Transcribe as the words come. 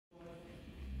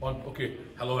Okay,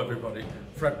 hello everybody.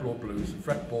 Fretboard Blues.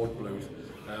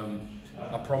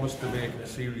 I promised to make a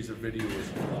series of videos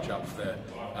for the chaps there,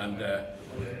 and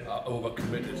I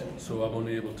overcommitted, so I'm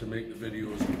unable to make the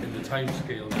videos in the time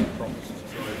scale that I promised.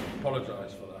 So I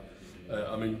apologise for that.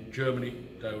 I'm in Germany,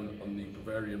 down on the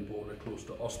Bavarian border, close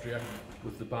to Austria,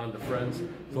 with the band of friends.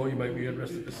 Thought you might be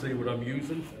interested to see what I'm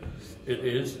using. It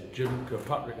is Jim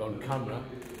Kirkpatrick on camera,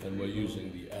 and we're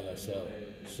using the LSL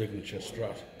Signature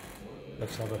Strat.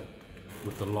 Let's have a,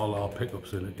 with the Lala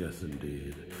pickups in it, yes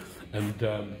indeed. And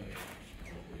the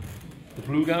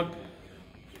Blue Amp,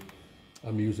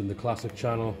 I'm using the classic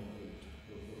channel,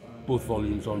 both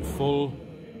volumes on full.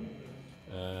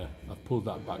 I've pulled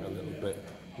that back a little bit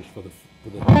just for the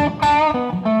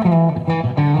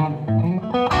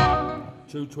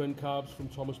 2 twin carbs from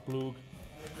Thomas Blug,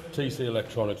 TC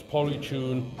Electronics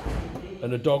Polytune,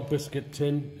 and a dog biscuit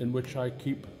tin in which I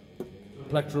keep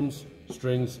plectrums,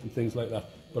 strings and things like that,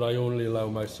 but I only allow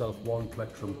myself 1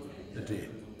 plectrum a day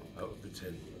out of the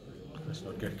tin. Let's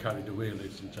not get carried away,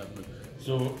 ladies and gentlemen.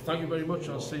 So thank you very much.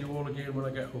 I'll see you all again when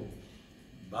I get home.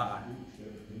 Bye.